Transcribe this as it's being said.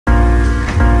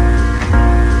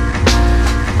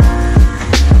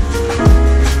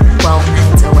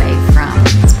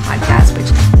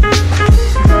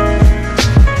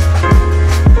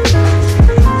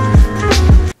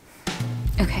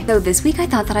this week I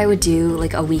thought that I would do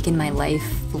like a week in my life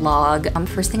vlog.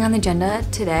 First thing on the agenda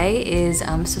today is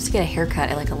I'm supposed to get a haircut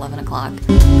at like 11 o'clock.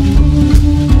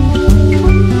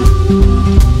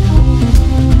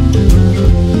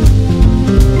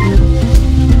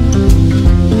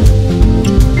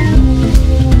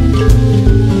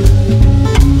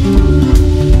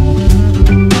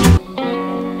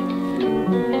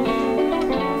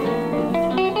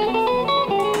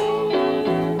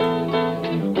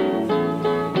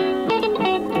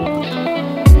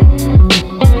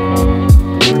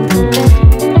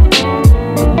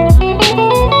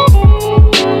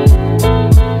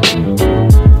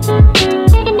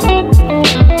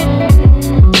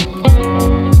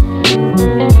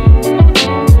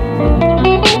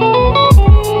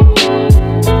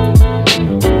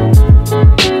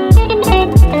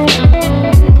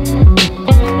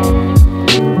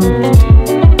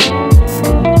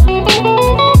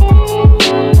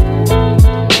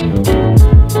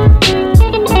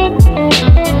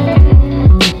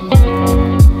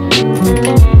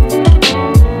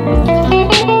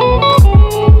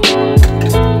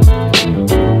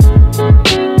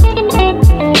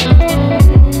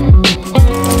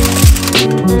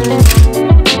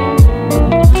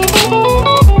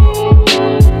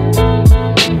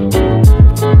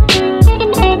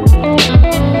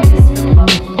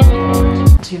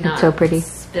 So pretty.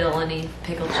 Spill any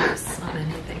pickle juice on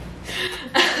anything.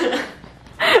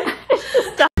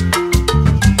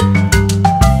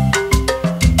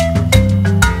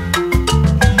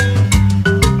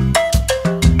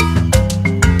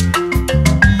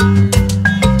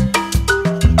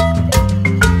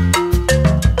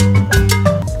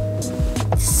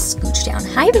 Scooch down.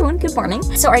 Hi everyone, good morning.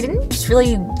 So I didn't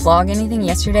really vlog anything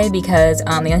yesterday because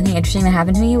the only thing interesting that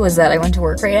happened to me was that I went to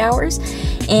work for 8 hours.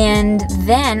 And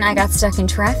then I got stuck in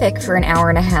traffic for an hour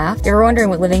and a half. If you're wondering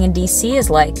what living in DC is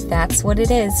like, that's what it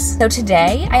is. So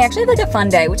today, I actually had like a fun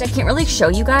day, which I can't really show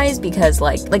you guys because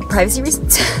like privacy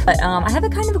reasons. But I have a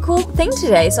kind of a cool thing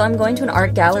today. So I'm going to an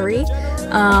art gallery,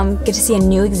 get to see a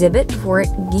new exhibit before it,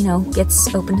 you know,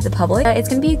 gets open to the public. It's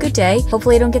gonna be a good day.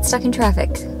 Hopefully I don't get stuck in traffic.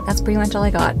 That's pretty much all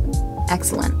I got.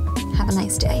 Excellent. Have a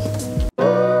nice day.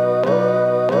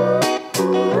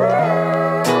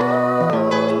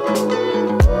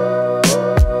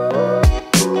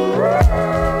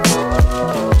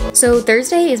 So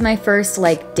Thursday is my first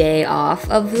like day off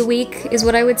of the week is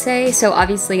what I would say. So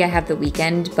obviously I have the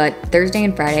weekend, but Thursday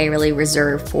and Friday I really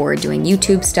reserve for doing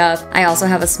YouTube stuff. I also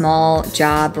have a small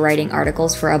job writing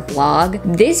articles for a blog.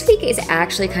 This week is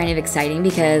actually kind of exciting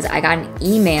because I got an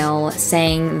email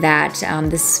saying that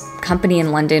this company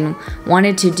in London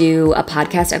wanted to do a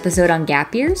podcast episode on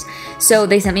gap years. So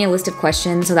they sent me a list of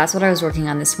questions. So that's what I was working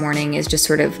on this morning, is just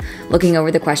sort of looking over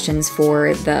the questions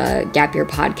for the gap year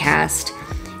podcast.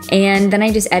 And then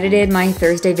I just edited my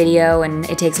Thursday video, and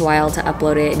it takes a while to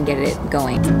upload it and get it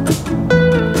going.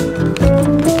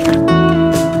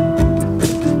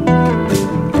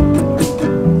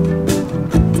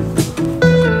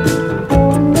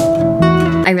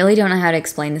 I really don't know how to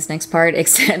explain this next part,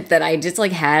 except that I just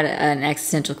like had an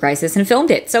existential crisis and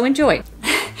filmed it, so enjoy.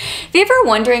 If you're ever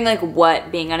wondering like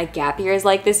what being on a gap year is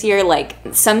like this year, like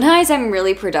sometimes I'm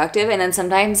really productive and then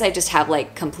sometimes I just have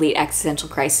like complete existential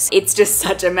crisis. It's just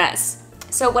such a mess.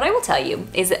 So what I will tell you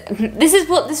is that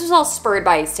this was all spurred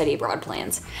by study abroad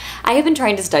plans. I have been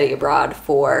trying to study abroad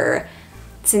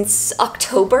since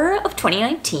October of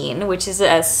 2019, which is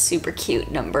a super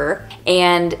cute number.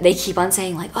 And they keep on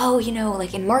saying like, oh, you know,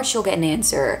 like in March you'll get an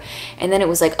answer. And then it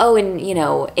was like, oh, in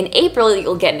April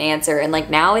you'll get an answer. And like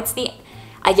now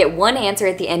I get one answer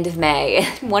at the end of May,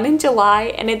 one in July,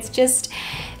 and it's just,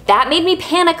 that made me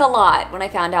panic a lot when I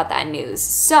found out that news.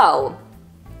 So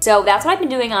that's what I've been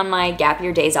doing on my gap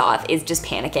year days off, is just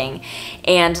panicking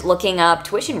and looking up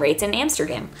tuition rates in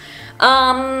Amsterdam.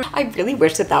 I really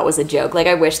wish that was a joke. Like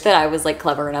I wish that I was like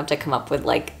clever enough to come up with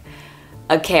like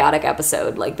a chaotic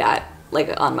episode like that,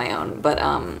 like on my own. But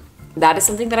that is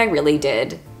something that I really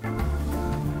did.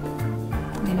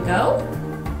 I'm gonna go.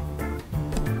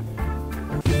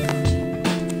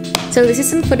 So this is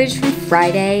some footage from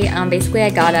Friday. Basically I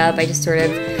got up, I just sort of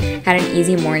had an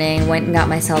easy morning, went and got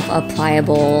myself a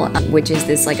Pliable, which is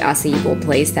this like acai bowl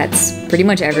place that's pretty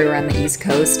much everywhere on the East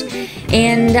Coast.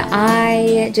 And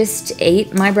I just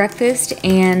ate my breakfast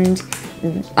and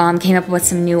came up with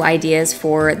some new ideas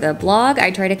for the blog.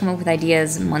 I try to come up with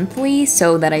ideas monthly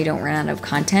so that I don't run out of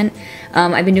content.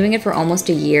 I've been doing it for almost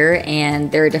a year,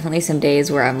 and there are definitely some days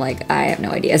where I'm like, I have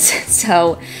no ideas.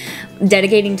 So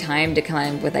dedicating time to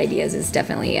come up with ideas is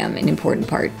definitely an important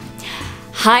part.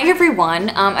 Hi everyone,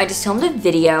 I just filmed a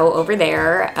video over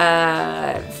there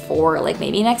for like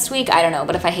maybe next week, I don't know,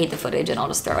 but if I hate the footage then I'll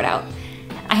just throw it out.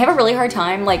 I have a really hard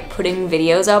time like putting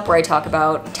videos up where I talk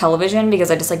about television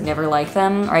because I just like never like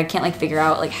them, or I can't like figure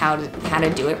out like how to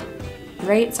do it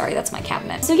right. Sorry, that's my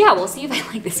cabinet. So yeah, we'll see if I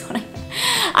like this one.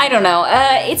 I don't know,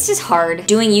 it's just hard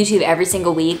doing YouTube every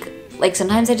single week. Like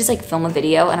sometimes I just like film a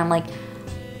video and I'm like,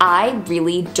 I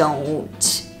really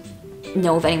don't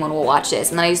know if anyone will watch this,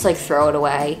 and then I just like throw it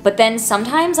away. But then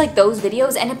sometimes like those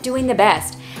videos end up doing the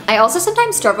best. I also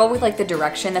sometimes struggle with like the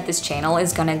direction that this channel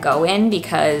is gonna go in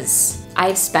because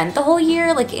I've spent the whole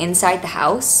year like inside the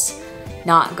house,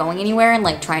 not going anywhere and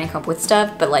like trying to come up with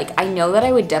stuff, but like I know that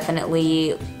I would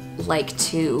definitely like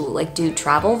to like do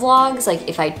travel vlogs like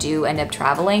if I do end up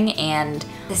traveling, and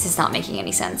this is not making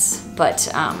any sense. But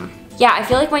yeah, I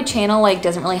feel like my channel like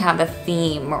doesn't really have a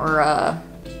theme or a,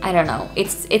 I don't know.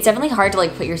 It's definitely hard to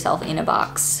like put yourself in a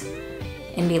box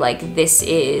and be like, this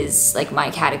is like my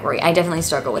category. I definitely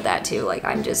struggle with that too. Like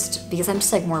because I'm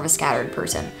just like more of a scattered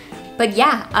person. But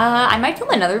yeah, I might film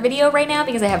another video right now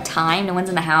because I have time, no one's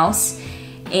in the house.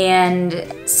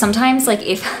 And sometimes like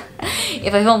if I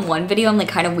film one video, I'm like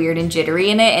kind of weird and jittery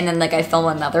in it, and then like I film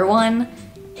another one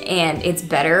and it's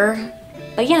better.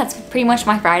 But yeah, it's pretty much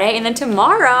my Friday. And then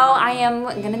tomorrow I am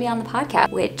gonna be on the podcast,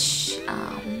 which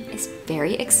is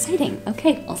very exciting.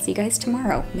 Okay, I'll see you guys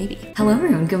tomorrow, maybe. Hello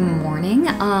everyone, good morning.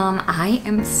 I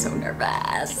am so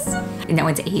nervous. No,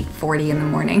 it's 8:40 in the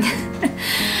morning.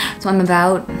 So I'm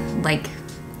about like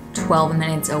 12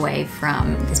 minutes away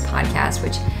from this podcast,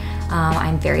 which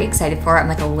I'm very excited for. I'm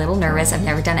like a little nervous. I've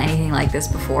never done anything like this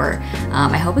before.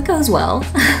 I hope it goes well.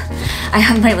 I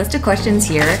have my list of questions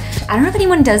here. I don't know if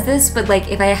anyone does this, but like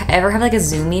if I ever have like a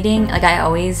Zoom meeting, like I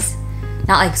always,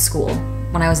 not like school,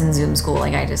 when I was in Zoom school,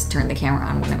 like I just turned the camera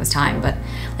on when it was time, but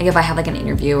like if I have like an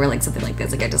interview or like something like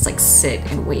this, like I just like sit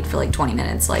and wait for like 20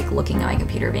 minutes, like looking at my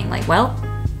computer being like, well,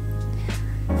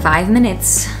 5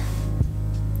 minutes.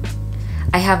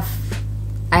 I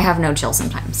have no chill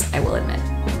sometimes, I will admit.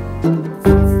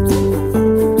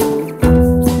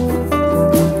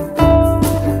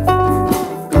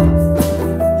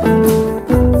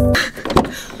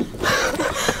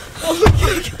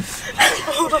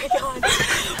 Oh my god.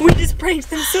 We just pranked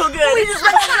them so good. We just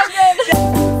pranked them so good.